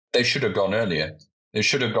they should have gone earlier. They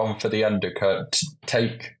should have gone for the undercut,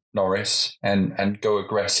 take Norris and go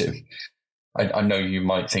aggressive. I know you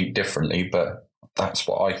might think differently, but that's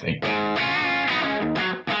what I think.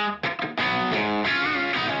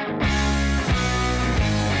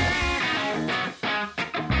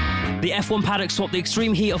 The F1 paddock swapped the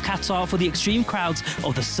extreme heat of Qatar for the extreme crowds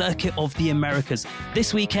of the Circuit of the Americas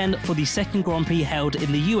this weekend for the second Grand Prix held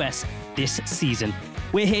in the US this season.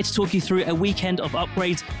 We're here to talk you through a weekend of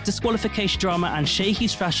upgrades, disqualification drama and shaky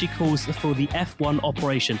strategy calls for the F1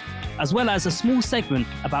 operation, as well as a small segment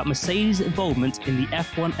about Mercedes' involvement in the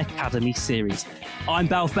F1 Academy series. I'm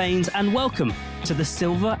Balf Baines and welcome to the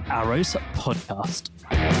Silver Arrows podcast.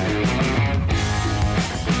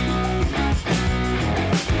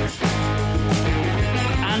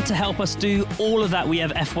 And to help us do all of that, we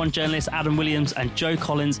have F1 journalists Adam Williams and Joe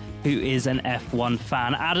Collins, who is an F1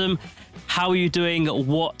 fan. Adam, how are you doing?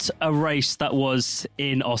 What a race that was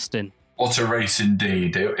in Austin. What a race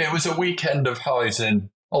indeed. It was a weekend of highs and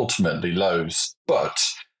ultimately lows. But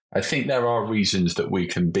I think there are reasons that we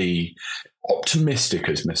can be optimistic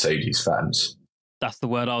as Mercedes fans. That's the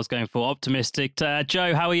word I was going for, optimistic.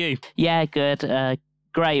 Joe, how are you? Yeah, good.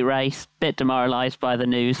 Great race. Bit demoralised by the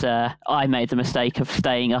news. I made the mistake of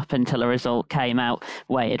staying up until a result came out.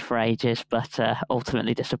 Waited for ages, but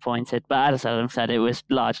ultimately disappointed. But as Adam said, it was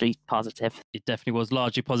largely positive. It definitely was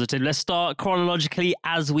largely positive. Let's start chronologically,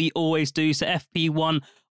 as we always do. So FP1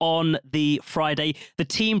 on the Friday. The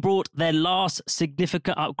team brought their last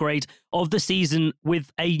significant upgrade of the season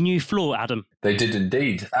with a new floor, Adam. They did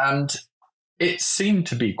indeed. And it seemed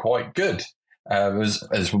to be quite good.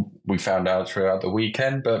 As we found out throughout the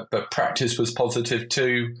weekend, but practice was positive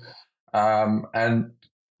too, and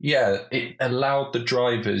yeah, it allowed the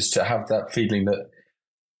drivers to have that feeling that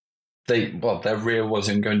their rear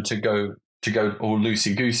wasn't going to go all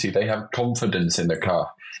loosey goosey. They have confidence in the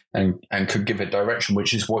car and could give it direction,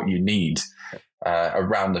 which is what you need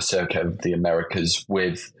around the Circuit of the Americas,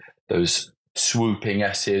 with those swooping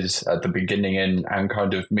S's at the beginning and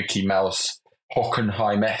kind of Mickey Mouse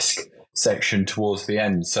Hockenheim-esque section towards the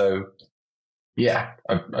end. So yeah,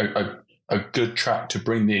 a good track to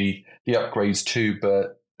bring the upgrades to,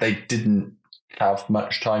 but they didn't have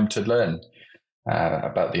much time to learn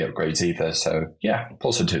about the upgrades either. So yeah,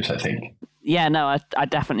 positives, I think. Yeah, no, I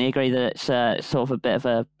definitely agree that it's sort of a bit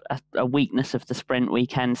of a weakness of the sprint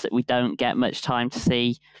weekends that we don't get much time to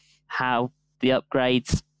see how the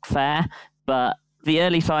upgrades fare. But the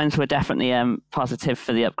early signs were definitely positive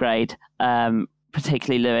for the upgrade.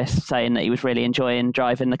 Particularly Lewis saying that he was really enjoying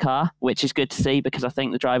driving the car, which is good to see, because I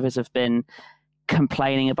think the drivers have been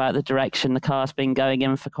complaining about the direction the car's been going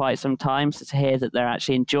in for quite some time. So to hear that they're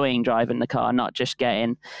actually enjoying driving the car, not just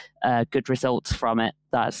getting good results from it,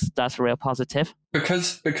 that's a real positive.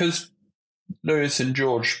 Because Lewis and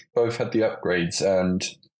George both had the upgrades, and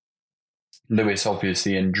Lewis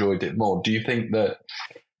obviously enjoyed it more. Do you think that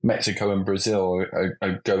Mexico and Brazil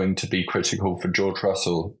are going to be critical for George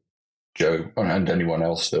Russell, Joe, and anyone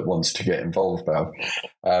else that wants to get involved now,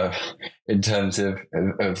 in terms of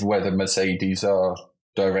whether Mercedes are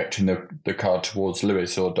directing the car towards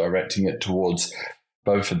Lewis or directing it towards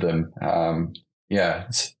both of them? Yeah,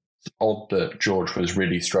 it's odd that George was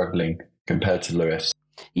really struggling compared to Lewis.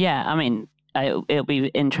 Yeah, I mean, it'll be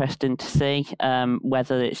interesting to see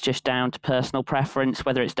whether it's just down to personal preference,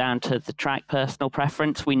 whether it's down to the track personal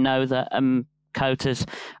preference. We know that COTA's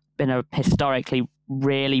been a historically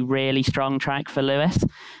really, really strong track for Lewis,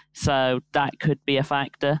 so that could be a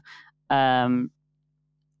factor. It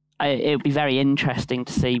would be very interesting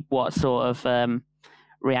to see what sort of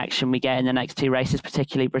reaction we get in the next two races,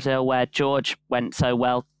 particularly Brazil, where George went so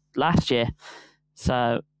well last year.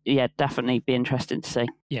 So yeah, definitely be interesting to see.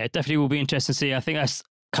 Yeah, it definitely will be interesting to see. I think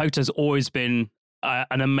COTA's always been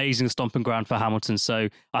an amazing stomping ground for Hamilton, so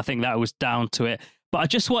I think that was down to it. But I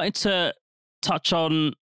just wanted to touch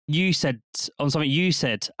on something you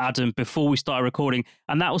said, Adam, before we started recording,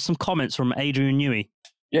 and that was some comments from Adrian Newey.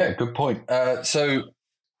 Yeah, good point. So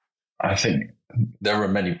I think there are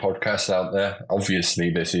many podcasts out there. Obviously,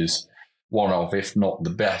 this is one of, if not the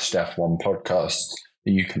best F1 podcasts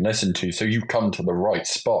that you can listen to. So you've come to the right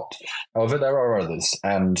spot. However, there are others.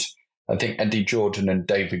 And I think Eddie Jordan and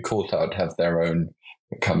David Coulthard have their own.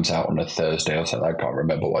 It comes out on a Thursday or something. I can't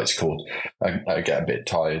remember what it's called. I get a bit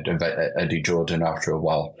tired of Eddie Jordan after a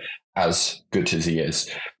while, as good as he is.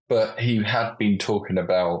 But he had been talking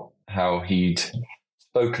about how he'd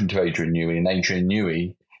spoken to Adrian Newey, and Adrian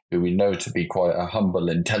Newey, who we know to be quite a humble,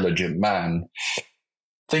 intelligent man,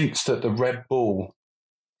 thinks that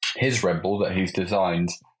his Red Bull that he's designed,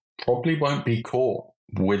 probably won't be caught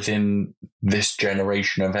within this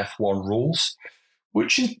generation of F1 rules,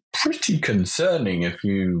 which is pretty concerning if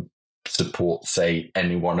you support, say,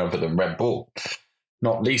 anyone other than Red Bull,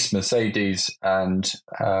 not least Mercedes, and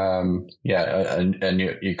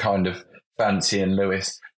you kind of fancying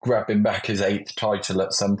Lewis grabbing back his 8th title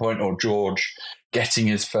at some point, or George getting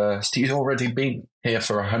his first. He's already been here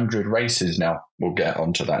for 100 races now. We'll get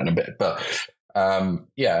onto that in a bit, but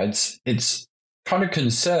it's kind of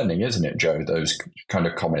concerning, isn't it, Joe? Those kind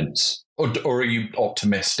of comments, or are you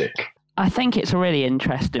optimistic? I think it's a really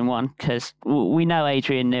interesting one because we know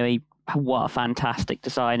Adrian Newey, what a fantastic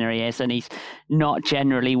designer he is, and he's not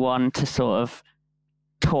generally one to sort of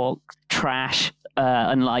talk trash,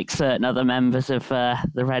 unlike certain other members of the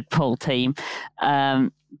Red Bull team.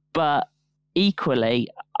 But equally,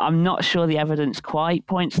 I'm not sure the evidence quite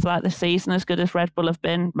points to that this season, as good as Red Bull have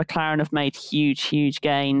been. McLaren have made huge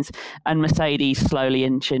gains, and Mercedes slowly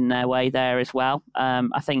inching their way there as well.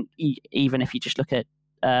 I think even if you just look at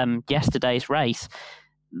yesterday's race,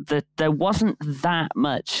 that there wasn't that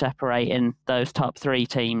much separating those top 3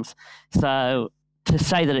 teams. So to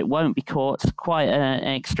say that it won't be caught is quite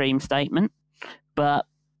an extreme statement, but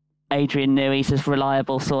Adrian Newey's as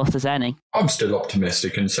reliable source as any. I'm still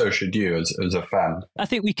optimistic, and so should you as a fan. I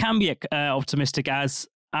think we can be optimistic as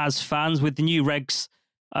fans with the new regs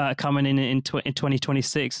coming in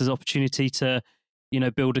 2026 as opportunity to,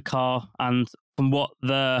 build a car. And from what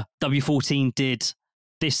the W14 did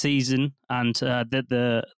this season and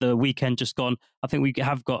the weekend just gone, I think we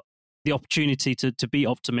have got the opportunity to be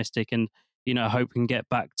optimistic and, hope and get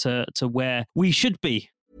back to where we should be.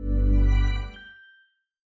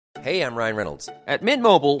 Hey, I'm Ryan Reynolds. At Mint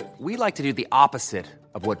Mobile, we like to do the opposite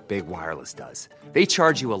of what Big Wireless does. They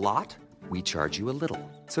charge you a lot, we charge you a little.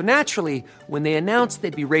 So naturally, when they announced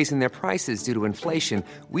they'd be raising their prices due to inflation,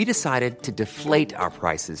 we decided to deflate our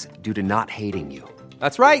prices due to not hating you.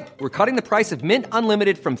 That's right. We're cutting the price of Mint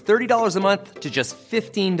Unlimited from $30 a month to just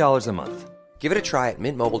 $15 a month. Give it a try at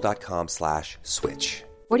mintmobile.com/switch.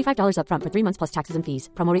 $45 up front for 3 months plus taxes and fees.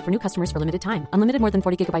 Promo rate for new customers for limited time. Unlimited more than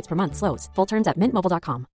 40 gigabytes per month. Slows full terms at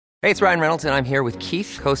mintmobile.com. Hey, it's Ryan Reynolds, and I'm here with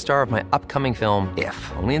Keith, co-star of my upcoming film,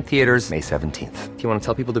 If, only in theaters May 17th. Do you want to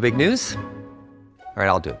tell people the big news? All right,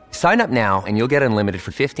 I'll do it. Sign up now and you'll get unlimited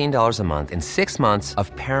for $15 a month and 6 months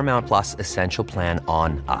of Paramount Plus Essential Plan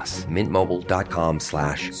on us.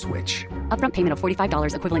 mintmobile.com/switch. Upfront payment of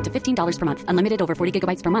 $45 equivalent to $15 per month. Unlimited over 40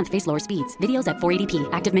 gigabytes per month. Face lower speeds. Videos at 480p.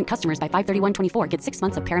 Active Mint customers by 531.24 get 6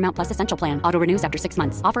 months of Paramount Plus Essential Plan. Auto renews after 6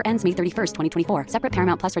 months. Offer ends May 31st, 2024. Separate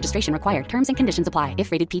Paramount Plus registration required. Terms and conditions apply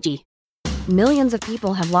if rated PG. Millions of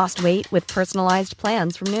people have lost weight with personalized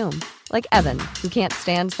plans from Noom. Like Evan, who can't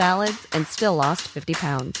stand salads and still lost 50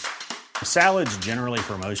 pounds. Salads generally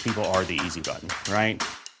for most people are the easy button, right?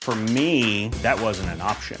 For me, that wasn't an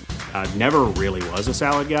option. I never really was a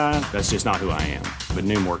salad guy. That's just not who I am. But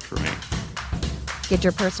Noom worked for me. Get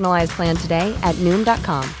your personalized plan today at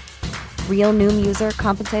Noom.com. Real Noom user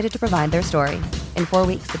compensated to provide their story. In 4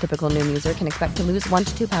 weeks, the typical Noom user can expect to lose 1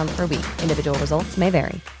 to 2 pounds per week. Individual results may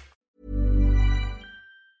vary.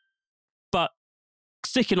 But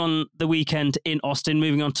sticking on the weekend in Austin,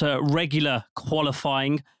 moving on to regular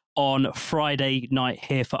qualifying on Friday night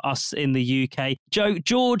here for us in the UK. Joe,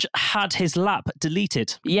 George had his lap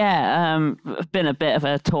deleted. Yeah, been a bit of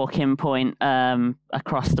a talking point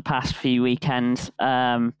across the past few weekends.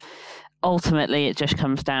 Ultimately, it just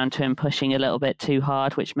comes down to him pushing a little bit too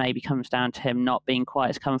hard, which maybe comes down to him not being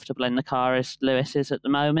quite as comfortable in the car as Lewis is at the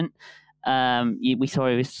moment. We saw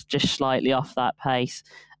he was just slightly off that pace.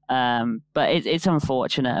 But it's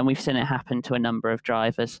unfortunate, and we've seen it happen to a number of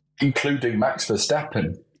drivers. Including Max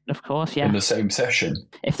Verstappen. Of course, yeah. In the same session.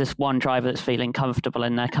 If there's one driver that's feeling comfortable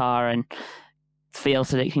in their car and feels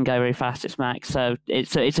that it can go really fast, it's Max. So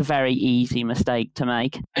it's a very easy mistake to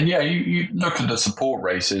make. And yeah, you look at the support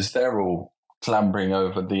races, they're all clambering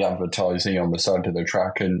over the advertising on the side of the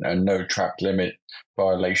track, and no track limit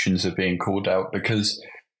violations are being called out because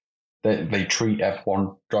they treat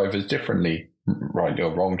F1 drivers differently, rightly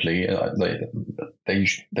or wrongly.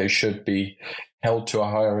 They should be held to a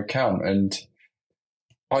higher account. And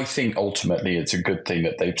I think ultimately it's a good thing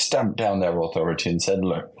that they've stamped down their authority and said,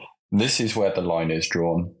 look, this is where the line is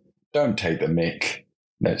drawn. Don't take the mick.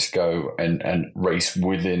 Let's go and race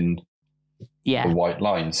within the white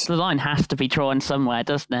lines. The line has to be drawn somewhere,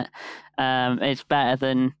 doesn't it? It's better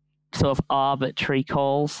than sort of arbitrary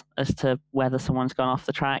calls as to whether someone's gone off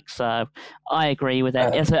the track. So I agree with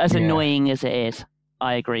it. As annoying as it is,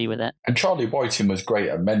 I agree with it. And Charlie Whiting was great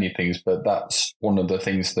at many things, but that's one of the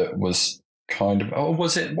things that was kind of,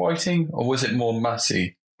 was it Whiting or was it more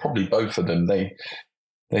Massey? Probably both of them. They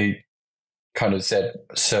kind of said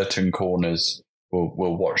certain corners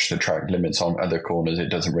we'll watch the track limits on other corners. It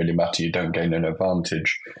doesn't really matter. You don't gain an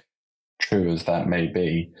advantage. True as that may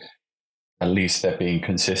be, at least they're being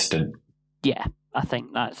consistent. Yeah, I think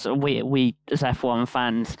that's we as F1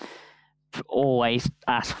 fans always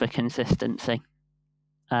ask for consistency,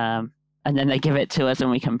 and then they give it to us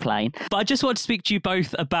and we complain. But I just want to speak to you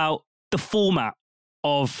both about the format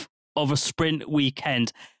of a sprint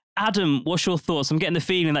weekend. Adam, what's your thoughts? I'm getting the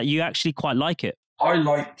feeling that you actually quite like it. I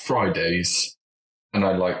like Fridays and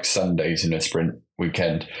I like Sundays in a sprint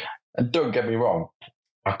weekend. And don't get me wrong,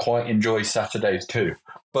 I quite enjoy Saturdays too,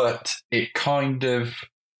 but it kind of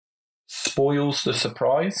spoils the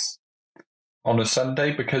surprise on a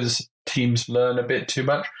Sunday because teams learn a bit too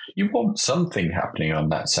much. You want something happening on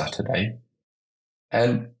that Saturday.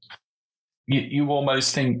 And you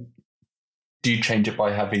almost think, do you change it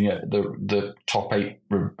by having the top 8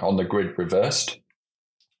 on the grid reversed?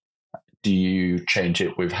 Do you change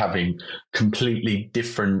it with having completely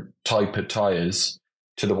different type of tyres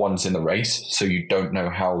to the ones in the race, so you don't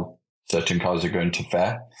know how certain cars are going to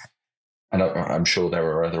fare? And I'm sure there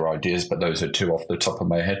are other ideas, but those are 2 off the top of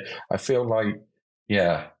my head. I feel like,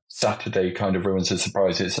 Saturday kind of ruins the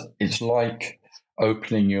surprise. It's like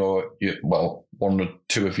opening your 1 or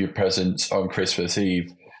 2 of your presents on Christmas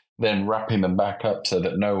Eve, then wrapping them back up so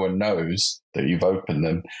that no one knows that you've opened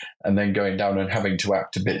them, and then going down and having to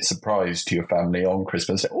act a bit surprised to your family on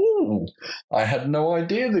Christmas. Oh, I had no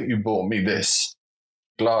idea that you bought me this.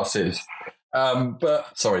 Glasses.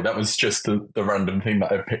 But sorry, that was just the random thing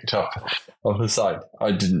that I picked up on the side.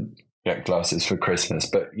 I didn't get glasses for Christmas,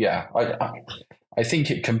 but yeah, I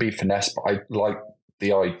think it can be finessed, but I like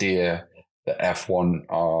the idea that F1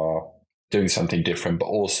 are doing something different, but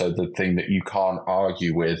also the thing that you can't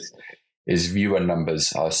argue with is viewer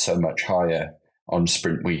numbers are so much higher on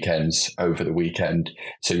sprint weekends over the weekend.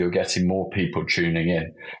 So you're getting more people tuning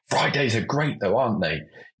in. Fridays are great though, aren't they?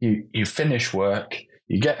 You finish work,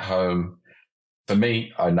 you get home. For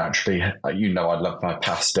me, I naturally, I love my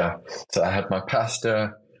pasta. So I had my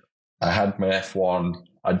pasta, I had my F1.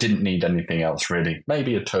 I didn't need anything else really.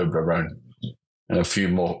 Maybe a Toblerone and a few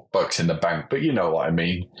more bucks in the bank, but you know what I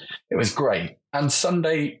mean. It was great. And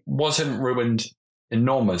Sunday wasn't ruined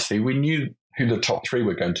enormously. We knew who the top 3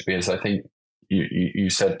 were going to be, as I think you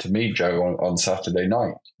said to me, Joe, on Saturday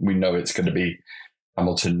night. We know it's going to be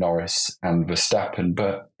Hamilton, Norris and Verstappen,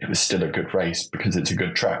 but it was still a good race because it's a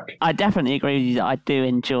good track. I definitely agree with you that I do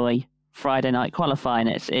enjoy Friday night qualifying.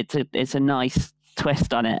 It's a nice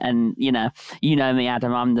twist on it, and you know me,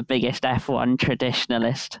 Adam. I'm the biggest F1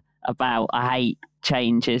 traditionalist about. I hate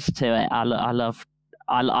changes to it.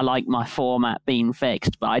 I like my format being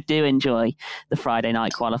fixed, but I do enjoy the Friday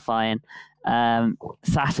night qualifying.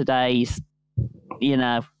 Saturdays,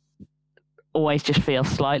 always just feel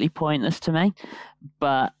slightly pointless to me,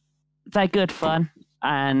 but they're good fun.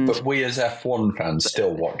 But we as F1 fans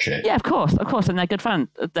still watch it. Yeah, of course, and they're good fun.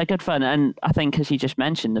 And I think, as you just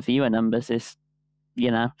mentioned, the viewer numbers is,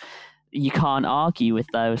 you can't argue with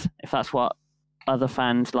those if that's what other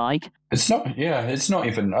fans like. It's not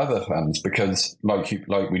even other fans, because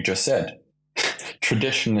like we just said,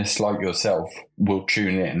 traditionalists like yourself will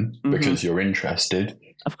tune in because you're interested.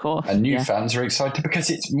 Of course. And new fans are excited because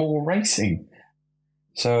it's more racing.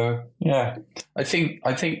 So, yeah, I think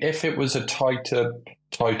if it was a tighter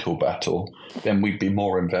title battle, then we'd be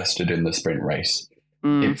more invested in the sprint race.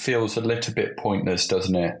 It feels a little bit pointless,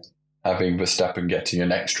 doesn't it, having Verstappen getting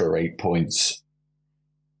an extra 8 points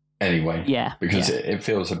anyway? Yeah. Because it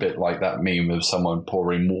feels a bit like that meme of someone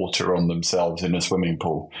pouring water on themselves in a swimming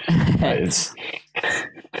pool. It's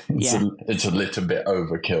a little bit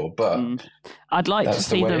overkill, but I'd like to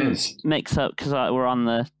see them mix up, because we're on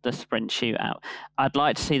the sprint shootout. I'd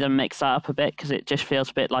like to see them mix that up a bit, because it just feels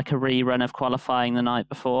a bit like a rerun of qualifying the night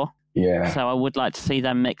before. Yeah. So I would like to see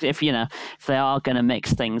them mix. If they are going to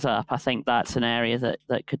mix things up, I think that's an area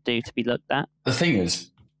that could do to be looked at. The thing is,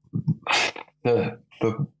 the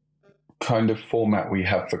kind of format we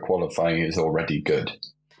have for qualifying is already good.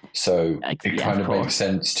 So it kind of makes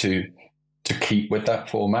sense to keep with that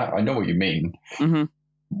format. I know what you mean. Mm-hmm.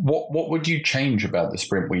 What would you change about the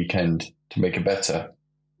sprint weekend to make it better?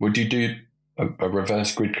 Would you do a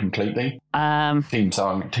reverse grid completely? Teams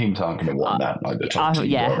aren't going to want that. Like the top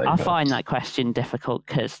teams, I find that question difficult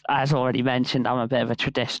because, as already mentioned, I'm a bit of a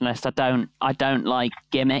traditionalist. I don't like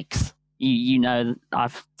gimmicks. You know,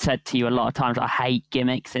 I've said to you a lot of times I hate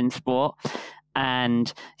gimmicks in sport,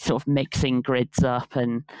 and sort of mixing grids up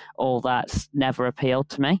and all that's never appealed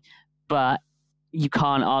to me. But you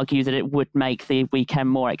can't argue that it would make the weekend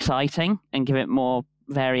more exciting and give it more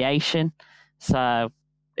variation. So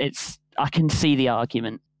I can see the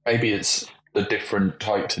argument. Maybe it's the different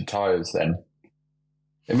types of tyres then.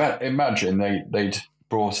 Imagine they'd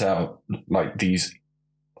brought out like these.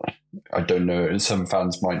 I don't know, some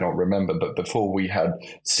fans might not remember, but before we had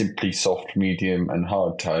simply soft, medium, and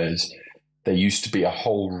hard tyres, there used to be a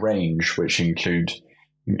whole range which included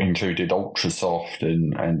ultra soft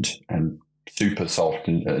and super soft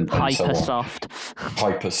and so on. Soft.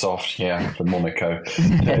 Hyper soft, yeah, for Monaco.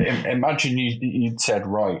 Imagine you'd said,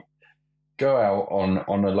 right, go out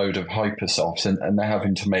on a load of hyper softs and they're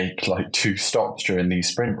having to make like 2 stops during these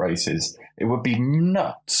sprint races. It would be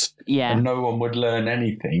nuts. Yeah. And no one would learn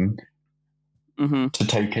anything to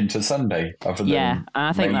take into Sunday other than and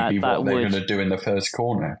I think maybe that what they're going to do in the first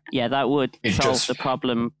corner. Yeah, that would solve the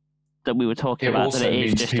problem that we were talking about, that it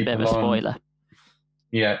is just a bit of a spoiler.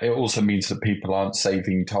 Yeah, it also means that people aren't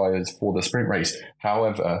saving tyres for the sprint race.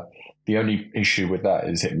 However, the only issue with that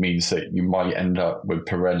is it means that you might end up with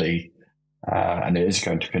Pirelli, and it is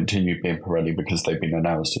going to continue being Pirelli because they've been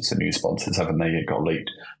announced as the new sponsors, haven't they? It got leaked.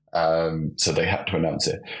 So they had to announce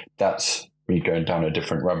it. That's me going down a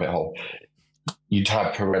different rabbit hole. You'd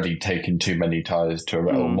have Pirelli taking too many tyres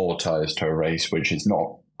or more tyres to a race, which is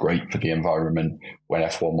not great for the environment when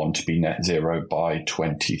F1 want to be net zero by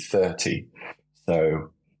 2030.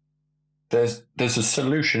 So there's a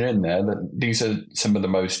solution in there that these are some of the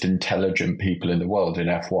most intelligent people in the world in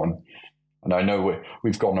F1. And I know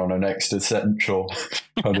we've gone on an existential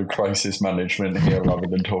kind of crisis management here rather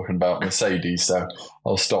than talking about Mercedes, so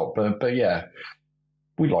I'll stop. But yeah,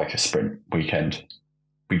 we like a sprint weekend.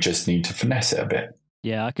 We just need to finesse it a bit.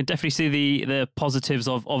 Yeah, I can definitely see the positives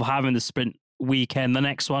of having the sprint weekend. The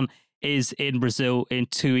next one is in Brazil in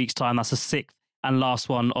 2 weeks' time. That's the 6th and last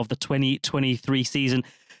one of the 2023 season.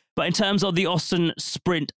 But in terms of the Austin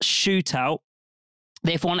Sprint Shootout,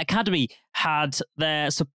 the F1 Academy had a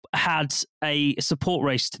support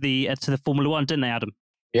race to the Formula One, didn't they, Adam?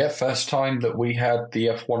 Yeah, first time that we had the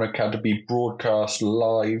F1 Academy broadcast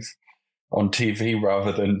live on TV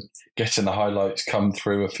rather than getting the highlights come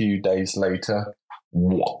through a few days later.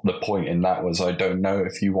 What the point in that was, I don't know.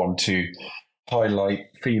 If you want to highlight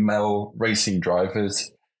female racing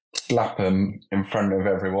drivers, slap them in front of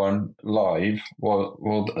everyone live, well,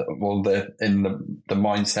 they're in the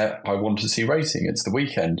mindset, I want to see racing. It's the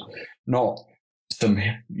weekend, not some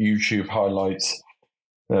YouTube highlights.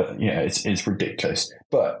 It's ridiculous.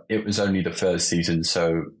 But it was only the first season,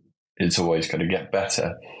 so it's always going to get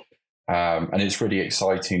better. And it's really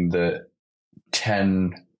exciting that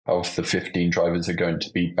 10 of the 15 drivers are going to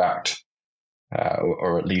be backed,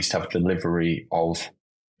 or at least have delivery of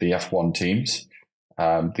the F1 teams.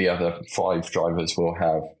 The other 5 drivers will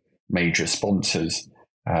have major sponsors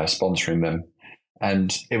sponsoring them.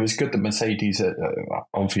 And it was good that Mercedes,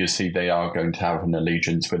 obviously they are going to have an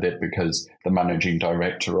allegiance with it because the managing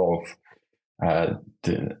director of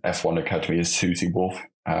the F1 Academy is Susie Wolff,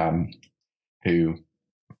 who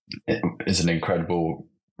is an incredible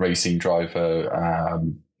racing driver,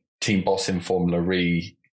 team boss in Formula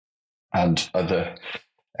E and other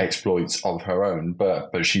exploits of her own,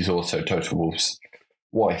 but she's also Toto Wolff's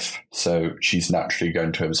wife, so she's naturally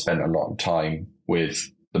going to have spent a lot of time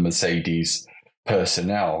with the Mercedes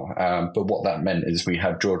personnel. But what that meant is we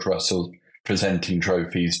had George Russell presenting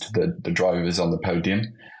trophies to the drivers on the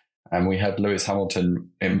podium, and we had Lewis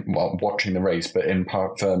Hamilton watching the race, but in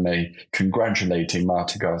Parc Ferme congratulating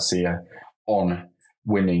Marta Garcia on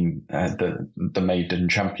winning the maiden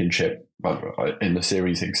championship in the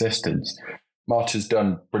series' existence. Marta's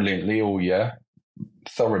done brilliantly all year,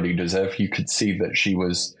 thoroughly deserved. You could see that she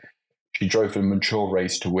drove a mature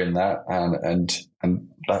race to win that, and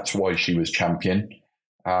that's why she was champion.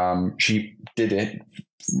 She did it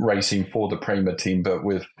racing for the Prema team, but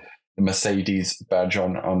with the Mercedes badge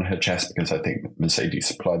on her chest, because I think Mercedes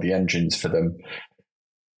supplied the engines for them.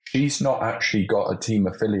 She's not actually got a team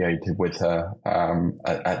affiliated with her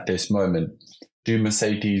at this moment. Do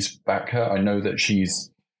Mercedes back her? I know that she's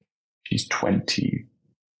 22,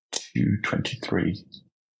 23.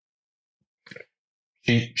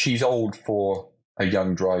 She's old for a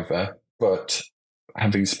young driver, but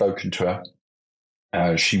having spoken to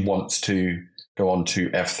her, she wants to go on to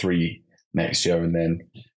F3 next year, and then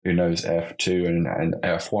who knows, F2 and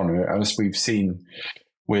F1. As we've seen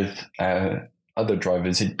with other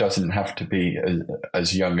drivers, it doesn't have to be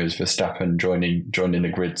as young as Verstappen joining the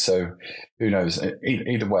grid. So who knows?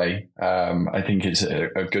 Either way, I think it's a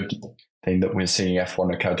good thing that we're seeing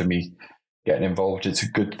F1 Academy getting involved. It's a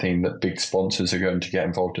good thing that big sponsors are going to get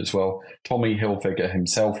involved as well. Tommy Hilfiger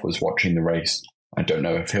himself was watching the race. I don't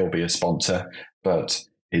know if he'll be a sponsor, but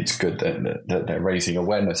it's good that they're raising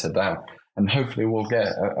awareness of that. And hopefully we'll get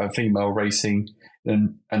a female racing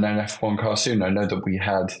and an F1 car soon. I know that we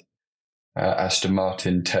had Aston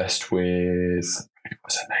Martin test with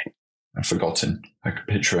what's her name? I've forgotten. I could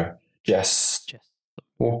picture her. Jess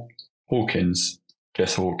Hawkins.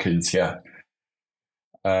 Jess Hawkins, yeah.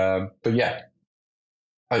 But yeah,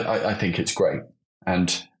 I think it's great.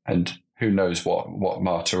 And who knows what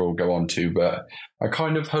Marta will go on to, but I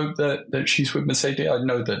kind of hope that she's with Mercedes. I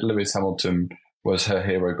know that Lewis Hamilton was her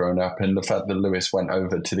hero growing up, and the fact that Lewis went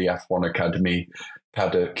over to the F1 Academy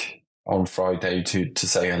paddock on Friday to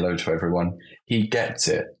say hello to everyone, he gets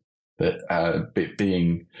it, that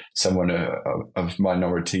being someone of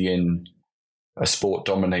minority in a sport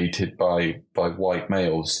dominated by white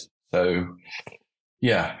males. So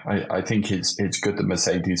yeah, I think it's good that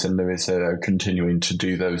Mercedes and Lewis are continuing to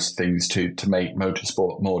do those things to make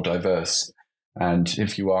motorsport more diverse. And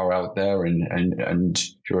if you are out there and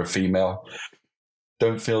you're a female,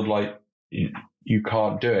 don't feel like you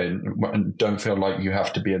can't do it, and don't feel like you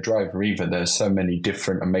have to be a driver either. There's so many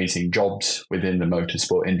different amazing jobs within the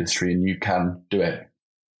motorsport industry, and you can do it.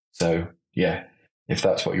 So yeah, if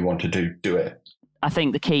that's what you want to do, do it. I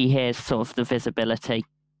think the key here is sort of the visibility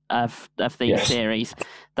of these series.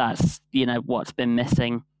 That's, what's been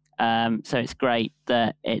missing. So it's great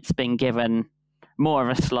that it's been given more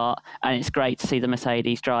of a slot, and it's great to see the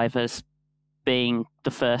Mercedes drivers being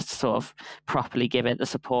the first to sort of properly give it the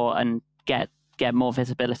support and get more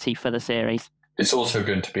visibility for the series. It's also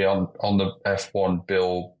going to be on the F1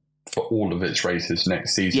 bill for all of its races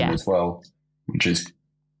next season as well, which is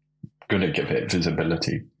going to give it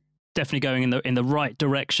visibility. Definitely going in the right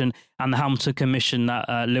direction, and the Hamilton Commission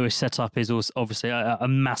that Lewis set up is also obviously a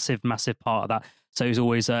massive part of that. So it's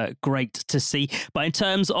always great to see. But in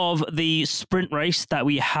terms of the sprint race that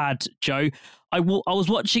we had, Joe, I was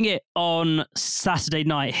watching it on Saturday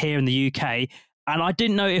night here in the UK, and I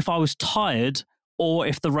didn't know if I was tired or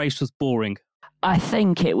if the race was boring. I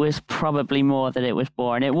think it was probably more that it was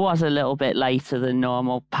boring. It was a little bit later than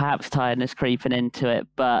normal, perhaps tiredness creeping into it,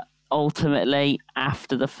 but ultimately,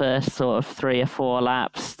 after the first sort of 3 or 4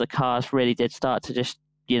 laps, the cars really did start to just,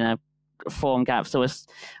 form gaps.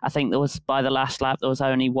 I think there was, by the last lap, there was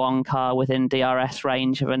only one car within DRS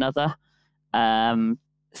range of another.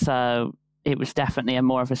 So it was definitely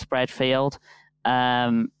more of a spread field.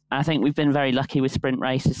 I think we've been very lucky with sprint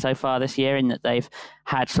races so far this year in that they've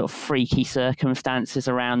had sort of freaky circumstances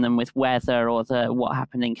around them with weather or what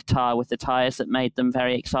happened in Qatar with the tyres that made them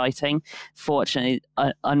very exciting.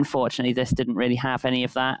 Unfortunately, this didn't really have any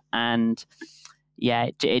of that. And yeah,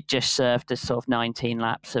 it just served as sort of 19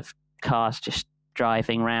 laps of cars just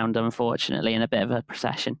driving around, unfortunately, in a bit of a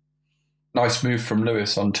procession. Nice move from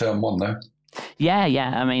Lewis on turn 1, though. Yeah.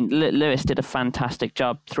 I mean, Lewis did a fantastic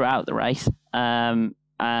job throughout the race. And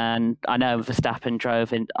I know Verstappen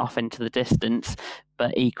drove off into the distance,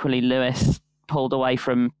 but equally Lewis pulled away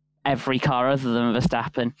from every car other than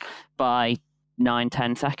Verstappen by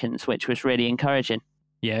 9-10 seconds, which was really encouraging.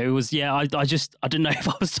 Yeah, it was. Yeah, I didn't know if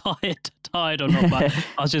I was tired or not, but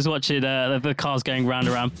I was just watching the cars going round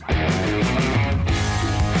and round.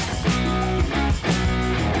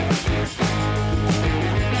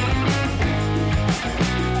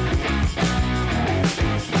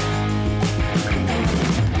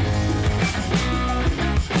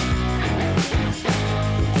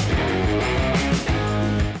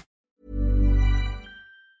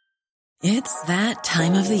 It's that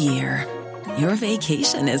time of the year. Your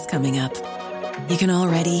vacation is coming up. You can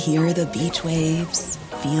already hear the beach waves,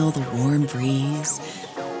 feel the warm breeze,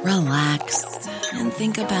 relax, and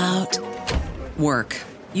think about work.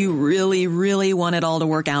 You really, really want it all to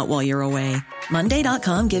work out while you're away.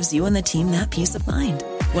 Monday.com gives you and the team that peace of mind.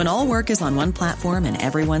 When all work is on one platform and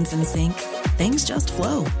everyone's in sync, things just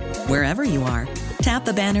flow. Wherever you are, tap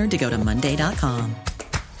the banner to go to Monday.com.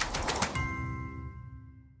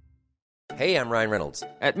 Hey, I'm Ryan Reynolds.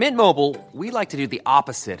 At Mint Mobile, we like to do the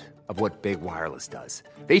opposite of what Big Wireless does.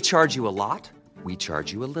 They charge you a lot, we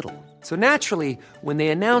charge you a little. So naturally, when they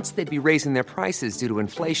announced they'd be raising their prices due to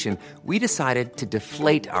inflation, we decided to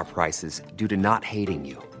deflate our prices due to not hating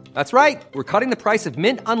you. That's right. We're cutting the price of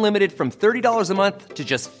Mint Unlimited from $30 a month to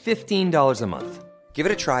just $15 a month. Give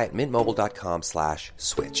it a try at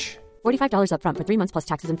mintmobile.com/switch. $45 up front for 3 months plus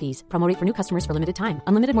taxes and fees. Promo rate for new customers for limited time.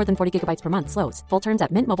 Unlimited more than 40 gigabytes per month. Slows full terms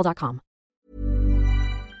at mintmobile.com.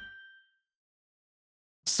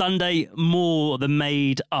 Sunday more than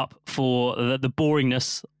made up for the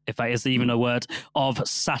boringness, if that is even a word, of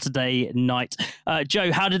Saturday night.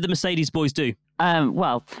 Joe, how did the Mercedes boys do?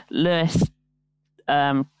 Well, Lewis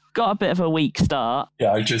got a bit of a weak start.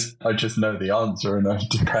 Yeah, I just know the answer and I'm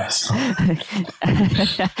depressed.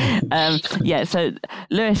 So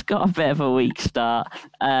Lewis got a bit of a weak start.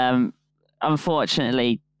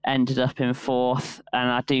 Unfortunately, ended up in 4th, and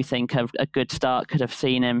I do think a good start could have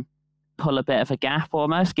seen him pull a bit of a gap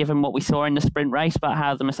almost, given what we saw in the sprint race about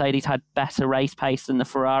how the Mercedes had better race pace than the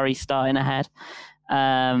Ferrari starting ahead.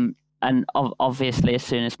 And obviously, as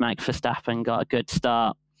soon as Max Verstappen got a good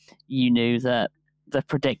start, you knew that the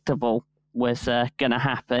predictable was going to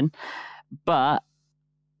happen. But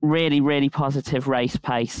really, really positive race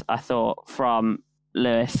pace, I thought, from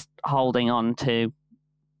Lewis holding on to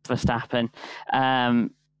Verstappen.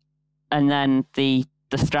 And then the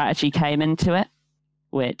strategy came into it,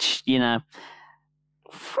 which, I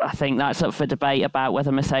think that's up for debate about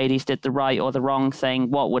whether Mercedes did the right or the wrong thing.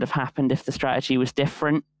 What would have happened if the strategy was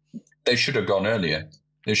different? They should have gone earlier.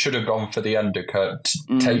 They should have gone for the undercut,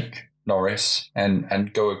 take Norris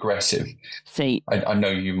and go aggressive. See, I know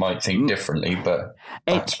you might think differently, but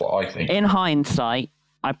that's what I think. In hindsight,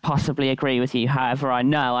 I possibly agree with you. However, I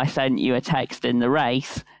know I sent you a text in the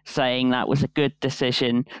race saying that was a good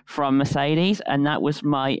decision from Mercedes, and that was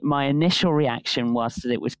my initial reaction was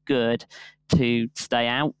that it was good to stay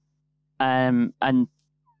out. And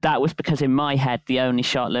that was because in my head, the only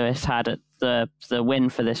shot Lewis had at the win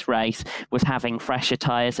for this race was having fresher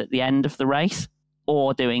tyres at the end of the race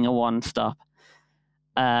or doing a one-stop.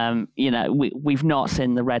 We've not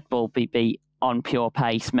seen the Red Bull be beat on pure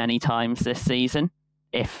pace many times this season.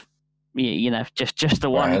 If just the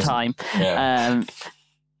one time, and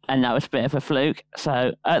that was a bit of a fluke.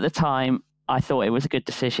 So at the time, I thought it was a good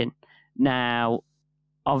decision. Now,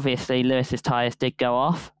 obviously, Lewis's tyres did go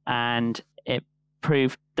off, and it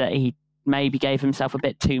proved that he maybe gave himself a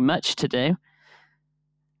bit too much to do.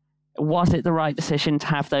 Was it the right decision to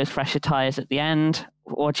have those fresher tyres at the end,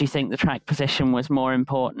 or do you think the track position was more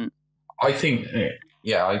important? I think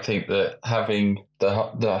that having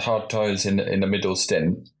the hard tyres in the middle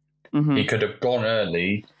stint, he could have gone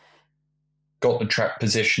early, got the track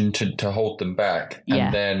position to hold them back,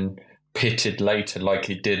 and then pitted later like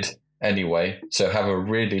he did anyway. So have a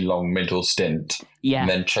really long middle stint, and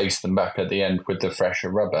then chase them back at the end with the fresher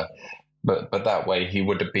rubber. But that way he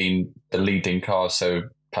would have been the leading car, so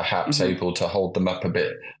perhaps able to hold them up a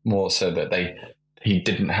bit more so that he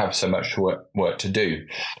didn't have so much work to do.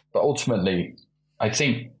 But ultimately, I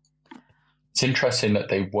think it's interesting that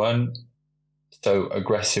they weren't so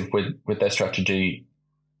aggressive with their strategy,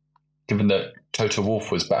 given that Toto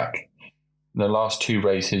Wolff was back. In the last two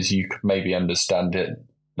races, you could maybe understand it.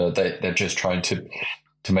 They're just trying to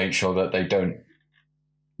make sure that they don't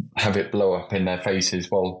have it blow up in their faces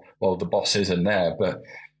while the boss isn't there. But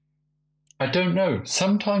I don't know.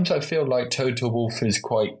 Sometimes I feel like Toto Wolff is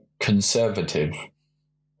quite conservative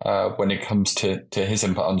when it comes to his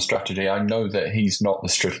input on strategy. I know that he's not the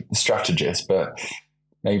strategist, but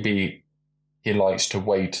maybe he likes to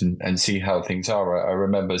wait and see how things are. I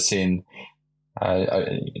remember seeing,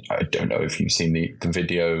 I don't know if you've seen the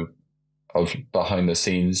video of behind the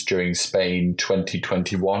scenes during Spain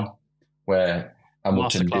 2021, where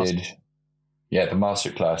Hamilton did, the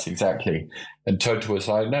masterclass, exactly. And Toto was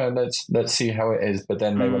like, no, let's see how it is. But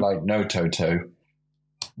then they were like, no, Toto,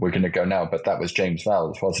 we're going to go now. But that was James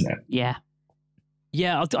Vowles, wasn't it? Yeah.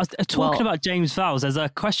 Yeah, talking about James Vowles, there's a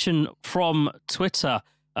question from Twitter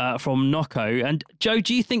from Nocco. And Joe,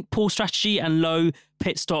 do you think poor strategy and low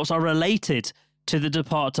pit stops are related to the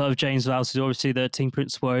departure of James Vowles, who's obviously the team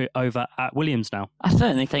principal over at Williams now? I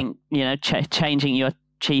certainly think, changing your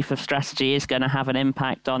chief of strategy is going to have an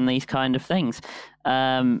impact on these kind of things.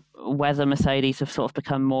 Whether Mercedes have sort of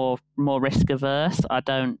become more risk averse, I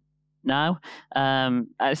don't know.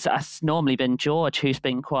 It's normally been George who's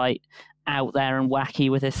been quite out there and wacky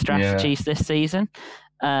with his strategies this season.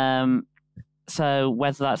 So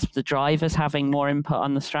whether that's the drivers having more input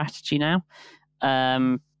on the strategy now,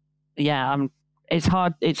 it's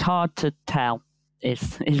hard to tell.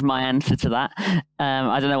 Is my answer to that.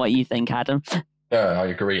 I don't know what you think, Adam. Yeah, I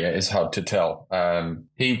agree. It is hard to tell.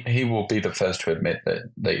 He will be the first to admit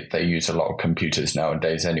that they use a lot of computers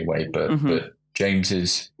nowadays anyway, but James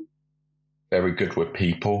is very good with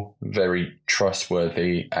people, very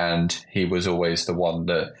trustworthy, and he was always the one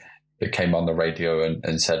that came on the radio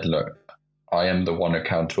and said, look, I am the one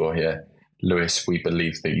accountable here. Lewis, we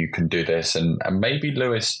believe that you can do this. And maybe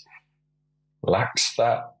Lewis lacks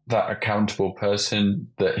that accountable person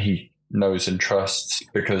that he knows and trusts,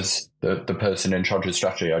 because the person in charge of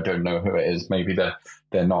strategy, I don't know who it is. Maybe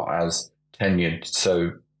they're not as tenured,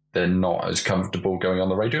 so they're not as comfortable going on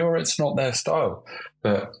the radio, or it's not their style.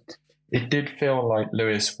 But it did feel like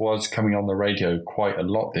Lewis was coming on the radio quite a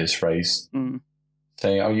lot this race,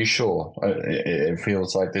 saying, are you sure? It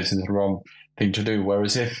feels like this is the wrong thing to do.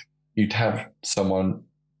 Whereas if you'd have someone,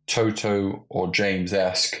 Toto or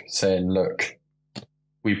James-esque, saying, look,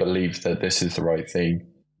 we believe that this is the right thing,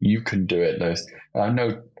 you can do it, Lewis. I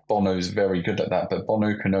know Bono's very good at that, but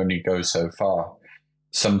Bono can only go so far.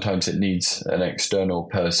 Sometimes it needs an external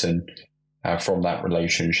person from that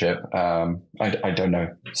relationship. I don't know.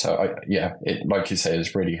 So like you say,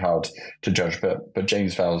 it's really hard to judge. But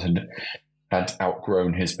James Vowles had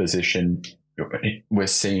outgrown his position. We're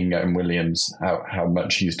seeing in Williams how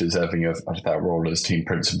much he's deserving of that role as team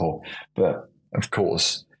principal. But of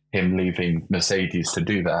course, him leaving Mercedes to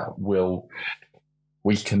do that will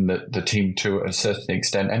weaken the team to a certain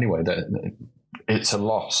extent anyway. That it's a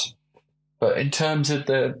loss. But in terms of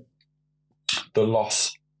the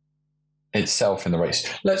loss itself in the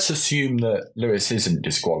race, let's assume that Lewis isn't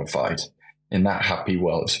disqualified in that happy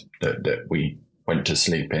world that we went to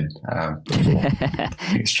sleep in before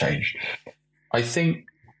things changed. I think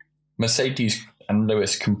Mercedes and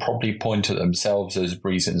Lewis can probably point at themselves as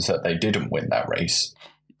reasons that they didn't win that race.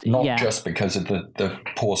 Not just because of the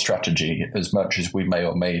poor strategy, as much as we may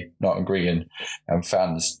or may not agree, and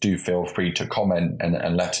fans do feel free to comment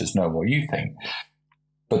and let us know what you think.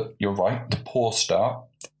 But you're right, the poor start,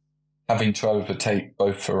 having to overtake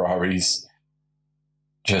both Ferraris,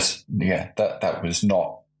 that was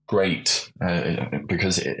not great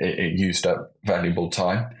because it used up valuable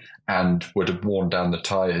time and would have worn down the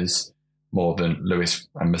tyres more than Lewis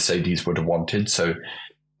and Mercedes would have wanted. So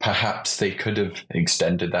perhaps they could have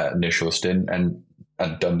extended that initial stint and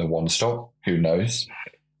done the one stop. Who knows?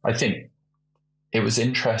 I think it was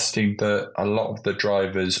interesting that a lot of the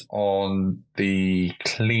drivers on the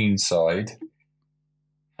clean side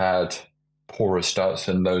had poorer starts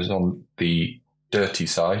than those on the dirty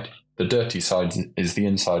side. The dirty side is the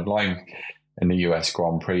inside line in the US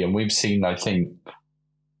Grand Prix. And we've seen, I think,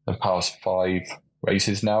 the past 5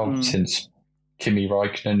 races now since Kimi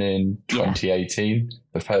Räikkönen in 2018,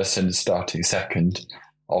 the person starting second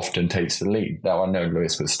often takes the lead. Now, I know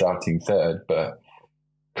Lewis was starting third, but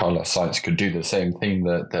Carlos Sainz could do the same thing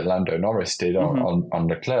that Lando Norris did on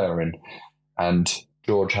Leclerc, and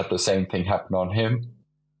George had the same thing happen on him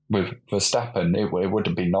with Verstappen. It would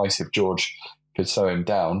have been nice if George could slow him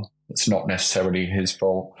down. It's not necessarily his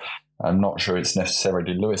fault. I'm not sure it's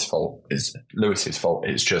necessarily Lewis's fault.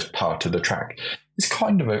 It's just part of the track. It's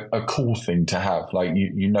kind of a cool thing to have. Like,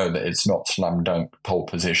 you know that it's not slam dunk, pole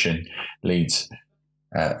position leads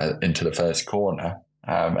into the first corner.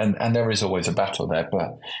 And there is always a battle there,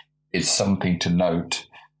 but it's something to note.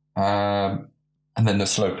 And then the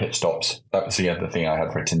slow pit stops. That was the other thing I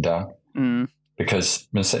had written down. Because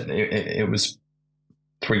it was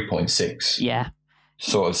 3.6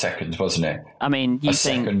 sort of seconds, wasn't it? I mean, you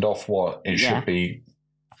think second off what it should be.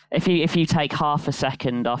 If you take half a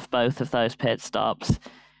second off both of those pit stops,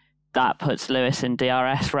 that puts Lewis in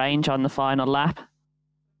DRS range on the final lap.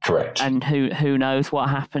 Correct. And who knows what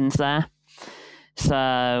happens there.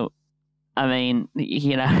 So, I mean,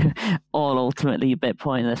 all ultimately a bit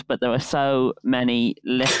pointless, but there were so many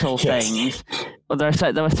little things. Well, there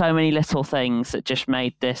were so many little things that just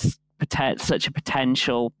made this such a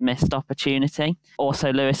potential missed opportunity.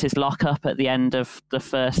 Also, Lewis's lockup at the end of the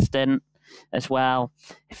first stint as well.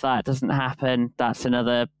 If that doesn't happen, that's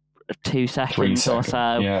another 2 seconds or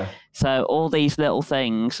so. Yeah. So all these little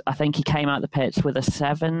things, I think he came out the pits with a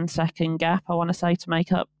 7-second gap, I want to say, to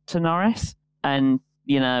make up to Norris. And,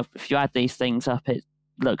 if you add these things up, it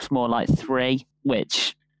looks more like 3,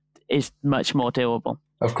 which is much more doable.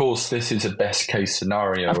 Of course, this is a best case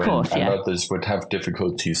scenario, and others would have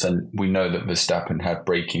difficulties. And we know that Verstappen had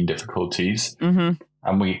braking difficulties. Mm-hmm.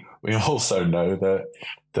 And we also know that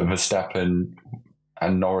the Verstappen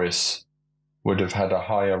and Norris would have had a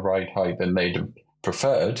higher ride height than they'd have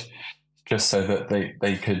preferred, just so that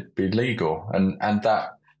they could be legal. And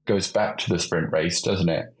that goes back to the sprint race, doesn't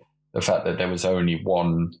it? The fact that there was only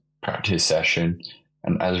one practice session,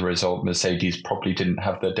 and as a result, Mercedes probably didn't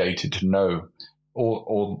have the data to know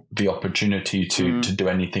or the opportunity to do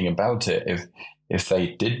anything about it. If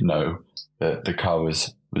they did know that the car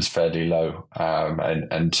was fairly low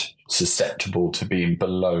and susceptible to being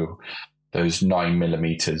below those 9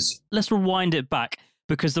 millimeters. Let's rewind it back,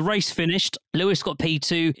 because the race finished. Lewis got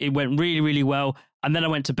P2. It went really, really well. And then I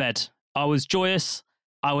went to bed. I was joyous.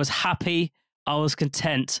 I was happy. I was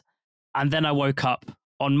content. And then I woke up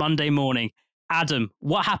on Monday morning. Adam,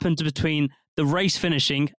 what happened between the race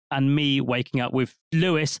finishing and me waking up with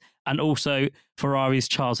Lewis and also Ferrari's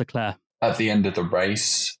Charles Leclerc? At the end of the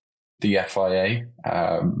race, the FIA,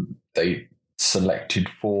 they selected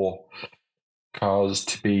 4 cars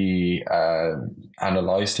to be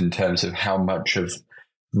analysed in terms of how much of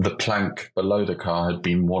the plank below the car had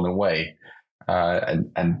been worn away.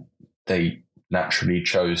 And they naturally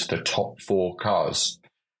chose the top 4 cars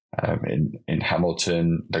in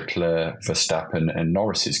Hamilton, Leclerc, Verstappen and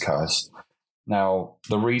Norris's cars. Now,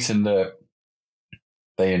 the reason that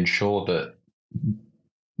they ensure that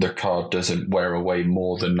the car doesn't wear away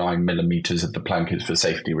more than 9 millimeters of the plank is for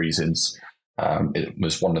safety reasons. It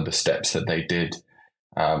was one of the steps that they did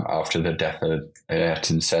after the death of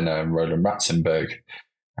Ayrton Senna and Roland Ratzenberg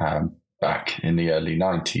back in the early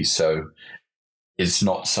 90s. So it's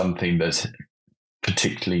not something that's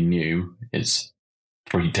particularly new. It's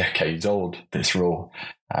 3 decades old, this rule.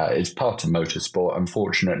 It's part of motorsport.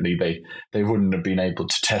 Unfortunately, they wouldn't have been able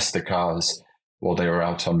to test the cars while they were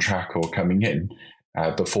out on track or coming in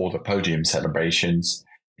before the podium celebrations.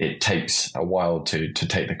 It takes a while to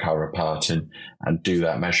take the car apart and do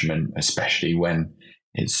that measurement, especially when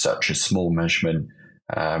it's such a small measurement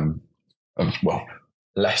of,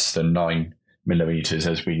 less than 9 millimeters,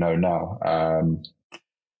 as we know now.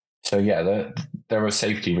 So yeah, there are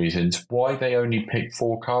safety reasons. Why they only pick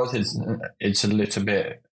 4 cars it's a little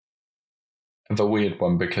bit of a weird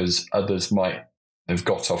one, because others might have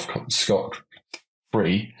got off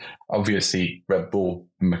scot-free. Obviously, Red Bull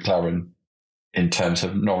and McLaren, in terms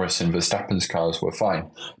of Norris and Verstappen's cars, were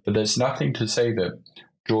fine. But there's nothing to say that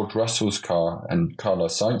George Russell's car and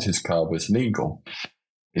Carlos Sainz's car was legal.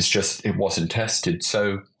 It's just it wasn't tested.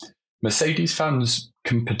 So Mercedes fans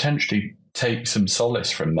can potentially take some solace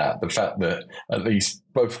from that, the fact that at least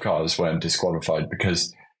both cars weren't disqualified,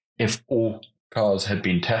 because if all cars had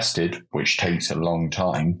been tested, which takes a long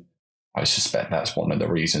time, I suspect that's one of the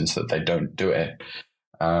reasons that they don't do it,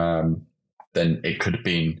 then it could have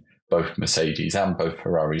been both Mercedes and both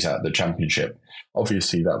Ferraris at the championship.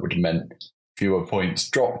 Obviously, that would have meant fewer points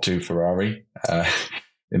dropped to Ferrari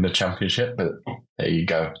in the championship, but there you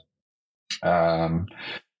go.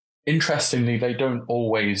 Interestingly, they don't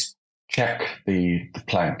always check the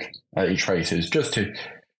plank at each race, just to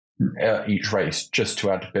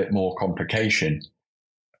add a bit more complication.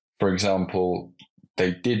 For example,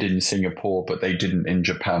 they did in Singapore, but they didn't in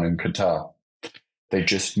Japan and Qatar. They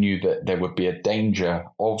just knew that there would be a danger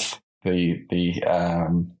of the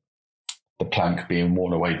plank being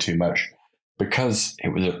worn away too much, because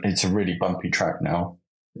it's a really bumpy track now.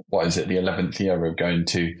 What is it? The 11th year of going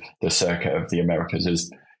to the Circuit of the Americas.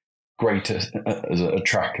 As great as a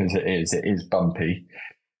track as it is bumpy.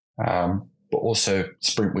 But also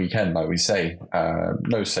sprint weekend, like we say,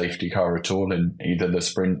 no safety car at all in either the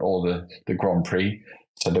sprint or the Grand Prix.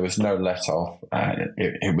 So there was no let off.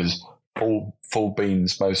 It was full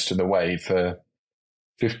beans most of the way for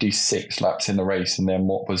 56 laps in the race. And then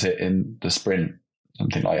what was it in the sprint?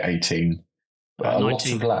 Something like 18. A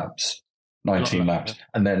lot of laps. 19 laps.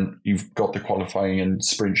 And then you've got the qualifying and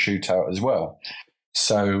sprint shootout as well.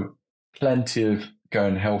 So plenty of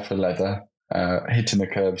going hell for leather, hitting the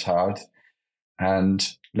curves hard. And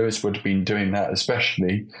Lewis would have been doing that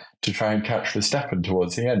especially to try and catch Verstappen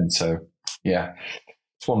towards the end. So, yeah,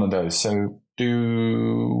 it's one of those. So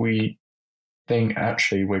do we think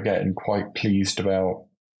actually we're getting quite pleased about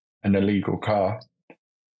an illegal car?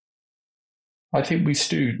 I think we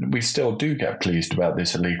still do get pleased about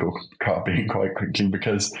this illegal car being quite quickly,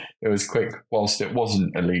 because it was quick whilst it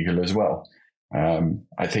wasn't illegal as well.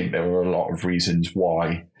 I think there were a lot of reasons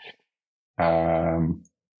why the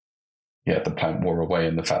plank wore away,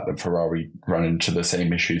 and the fact that Ferrari ran into the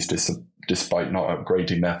same issues despite not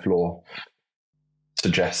upgrading their floor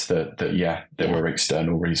suggests that there were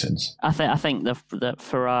external reasons. I think the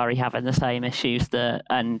Ferrari having the same issues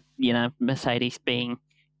and Mercedes being,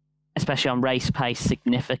 especially on race pace,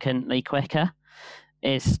 significantly quicker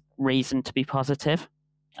is reason to be positive.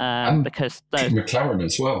 Because McLaren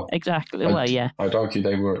as well. Exactly. I'd argue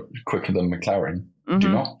they were quicker than McLaren. Mm-hmm. Do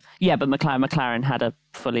you not? Yeah, but McLaren had a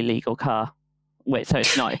fully legal car, so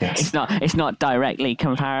it's not it's not directly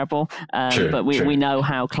comparable. But we know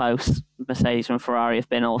how close Mercedes and Ferrari have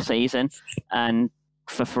been all season, and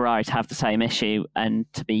for Ferrari to have the same issue and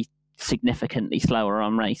to be significantly slower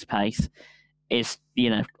on race pace is,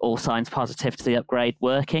 all signs positive to the upgrade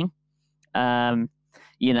working. I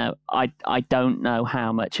don't know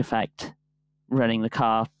how much effect running the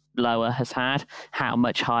car lower has had, how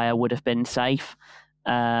much higher would have been safe.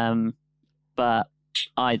 But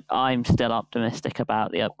I'm still optimistic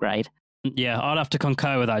about the upgrade. Yeah, I'd have to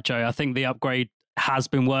concur with that, Joe. I think the upgrade has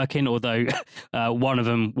been working, although one of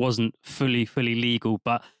them wasn't fully legal.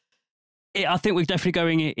 But I think we're definitely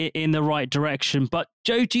going in the right direction. But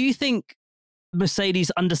Joe, do you think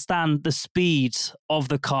Mercedes understand the speed of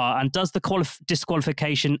the car, and does the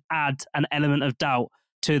disqualification add an element of doubt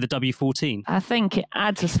to the W14? I think it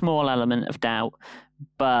adds a small element of doubt,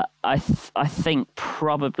 but I think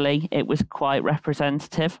probably it was quite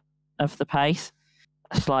representative of the pace.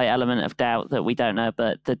 A slight element of doubt that we don't know,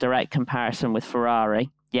 but the direct comparison with Ferrari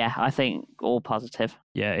yeah, I think all positive.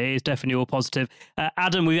 Yeah, it is definitely all positive.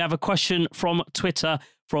 Adam, we have a question from Twitter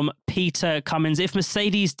from Peter Cummins. If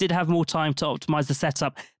Mercedes did have more time to optimize the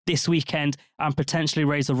setup this weekend and potentially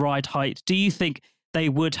raise the ride height, do you think they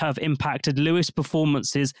would have impacted Lewis'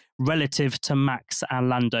 performances relative to Max and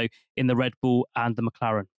Lando in the Red Bull and the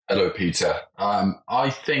McLaren? Hello, Peter. I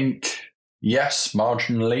think, yes,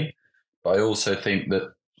 marginally, but I also think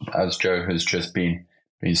that, as Joe has just been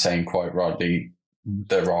saying quite rightly,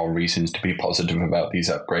 there are reasons to be positive about these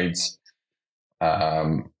upgrades.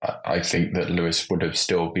 I think that Lewis would have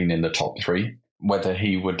still been in the top 3. Whether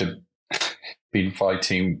he would have been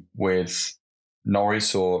fighting with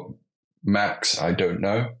Norris or Max, I don't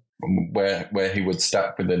know where he would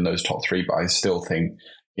stack within those top 3, but I still think,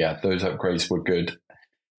 yeah, those upgrades were good.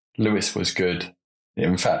 Lewis was good.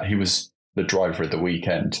 In fact, he was the driver of the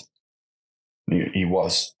weekend. He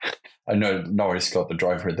was. I know Norris got the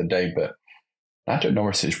driver of the day, but Lando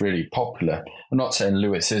Norris is really popular. I'm not saying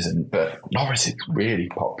Lewis isn't, but Norris is really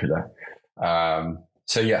popular.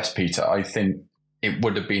 So yes, Peter, I think it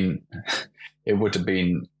would have been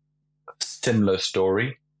a similar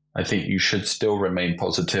story. I think you should still remain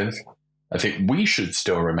positive. I think we should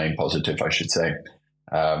still remain positive, I should say.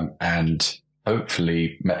 And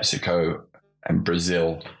hopefully Mexico and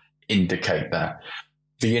Brazil indicate that.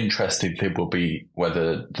 The interesting thing will be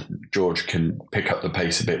whether George can pick up the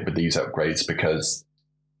pace a bit with these upgrades, because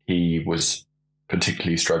he was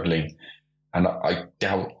particularly struggling. And I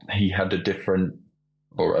doubt he had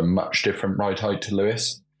a much different ride height to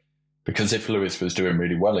Lewis, because if Lewis was doing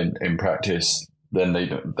really well in practice, then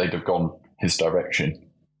they'd have gone his direction,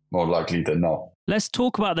 more likely than not. Let's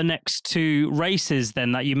talk about the next 2 races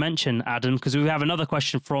then that you mentioned, Adam, because we have another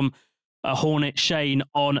question from Hornet Shane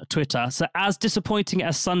on Twitter. So as disappointing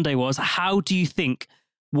as Sunday was, how do you think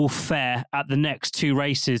will fare at the next 2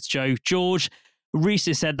 races, Joe? George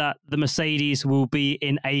recently said that the Mercedes will be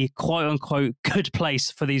in a quote-unquote good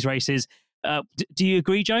place for these races. Do you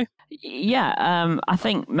agree, Joe? Yeah, I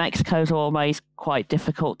think Mexico's always quite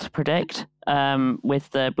difficult to predict.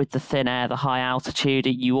 With the thin air, the high altitude,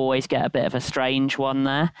 you always get a bit of a strange one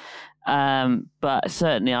there. But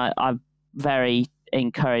certainly I'm very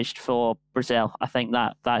encouraged for Brazil. I think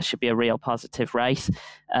that should be a real positive race.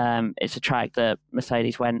 It's a track that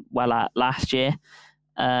Mercedes went well at last year.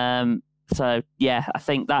 So yeah, I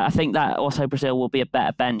think that also Brazil will be a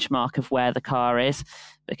better benchmark of where the car is,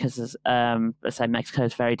 because let's say Mexico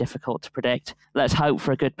is very difficult to predict. Let's hope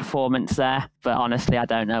for a good performance there, but honestly, I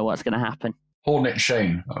don't know what's going to happen. Hornet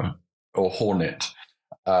Shane, or Hornet,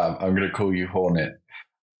 I'm going to call you Hornet.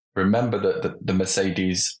 Remember that the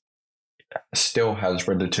Mercedes still has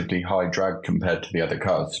relatively high drag compared to the other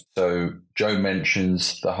cars. So Joe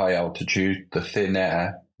mentions the high altitude, the thin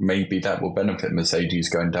air. Maybe that will benefit Mercedes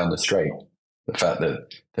going down the straight. The fact that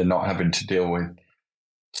they're not having to deal with,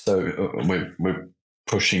 so we're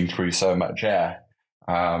pushing through so much air.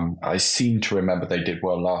 I seem to remember they did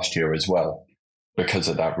well last year as well because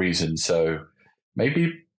of that reason. So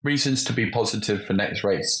maybe reasons to be positive for next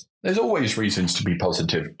race. There's always reasons to be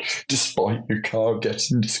positive, despite your car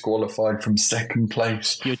getting disqualified from second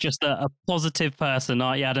place. You're just a positive person,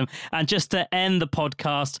 aren't you, Adam? And just to end the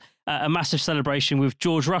podcast, a massive celebration with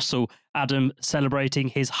George Russell, Adam, celebrating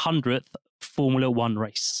his 100th Formula One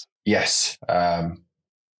race. Yes. I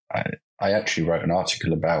actually wrote an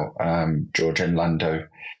article about George and Lando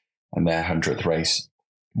and their 100th race.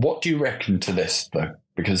 What do you reckon to this, though?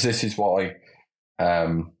 Because this is what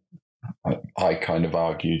I kind of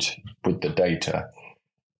argued with the data.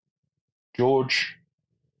 George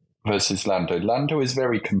versus Lando. Lando is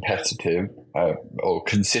very competitive, or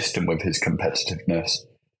consistent with his competitiveness.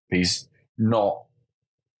 He's not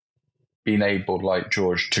been able, like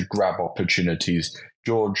George, to grab opportunities.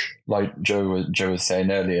 George, like Joe was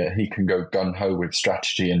saying earlier, he can go gung-ho with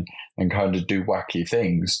strategy and kind of do wacky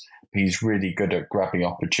things. He's really good at grabbing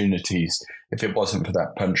opportunities. If it wasn't for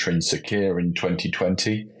that puncher in Sakir in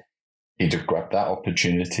 2020, he'd have grabbed that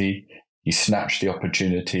opportunity. He snatched the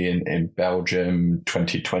opportunity in Belgium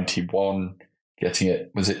 2021, getting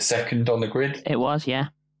it, was it second on the grid? It was, yeah.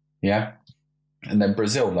 Yeah. And then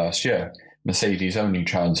Brazil last year, Mercedes' only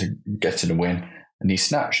chance of getting a win, and he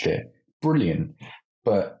snatched it. Brilliant.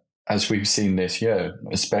 But as we've seen this year,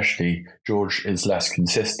 especially, George is less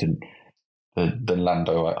consistent than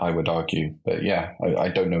Lando, I would argue. But yeah, I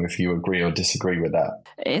don't know if you agree or disagree with that.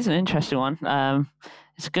 It is an interesting one.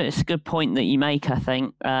 It's a good point that you make, I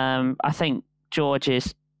think. I think George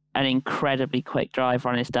is an incredibly quick driver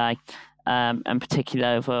on his day, and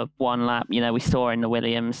particularly over one lap. You know, we saw in the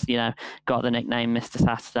Williams, got the nickname Mr.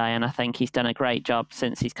 Saturday, and I think he's done a great job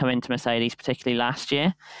since he's come into Mercedes, particularly last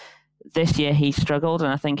year. this year he struggled,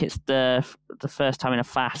 and I think it's the first time in a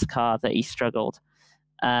fast car that he struggled.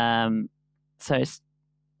 So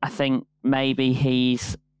I think maybe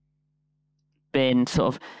he's been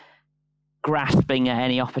sort of grasping at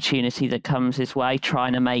any opportunity that comes his way,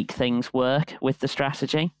 trying to make things work with the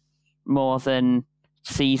strategy more than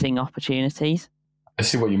seizing opportunities. I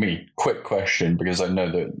see what you mean. Quick question, because I know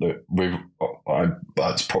that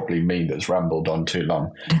that's probably me that's rambled on too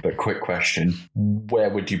long. But quick question: where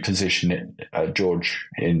would you position it, George,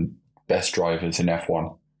 in best drivers in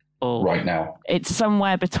F1 right now? It's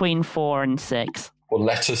somewhere between 4 and 6. Well,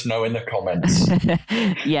 let us know in the comments.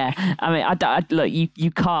 Yeah, I mean, look,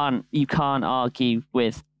 you can't argue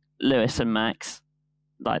with Lewis and Max,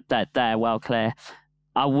 like that. They're well clear.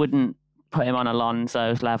 I wouldn't put him on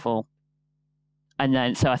Alonso's level. And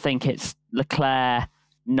then, so I think it's Leclerc,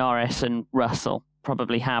 Norris, and Russell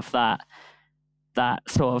probably have that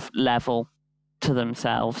sort of level to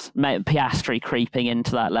themselves. Piastri creeping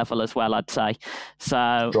into that level as well, I'd say.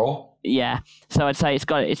 So, Sure. Yeah. So I'd say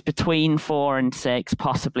it's between 4 and 6,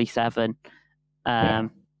 possibly 7. Yeah,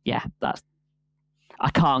 I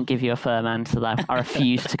can't give you a firm answer though. I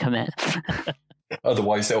refuse to commit.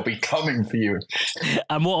 Otherwise, they'll be coming for you.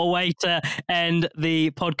 And what a way to end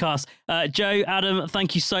the podcast. Joe, Adam,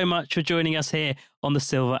 thank you so much for joining us here on the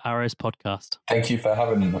Silver Arrows podcast. Thank you for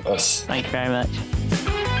having us. Thank you very much.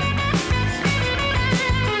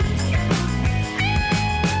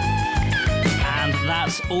 And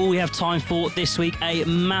that's all we have time for this week. A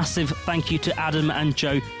massive thank you to Adam and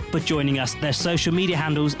Joe for joining us. Their social media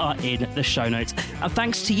handles are in the show notes. And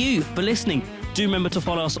thanks to you for listening. Do remember to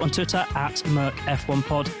follow us on Twitter at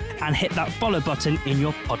MercF1Pod and hit that follow button in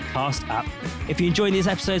your podcast app. If you're enjoying these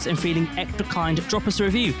episodes and feeling extra kind, drop us a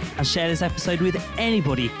review and share this episode with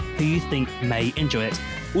anybody who you think may enjoy it.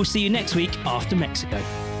 We'll see you next week after Mexico.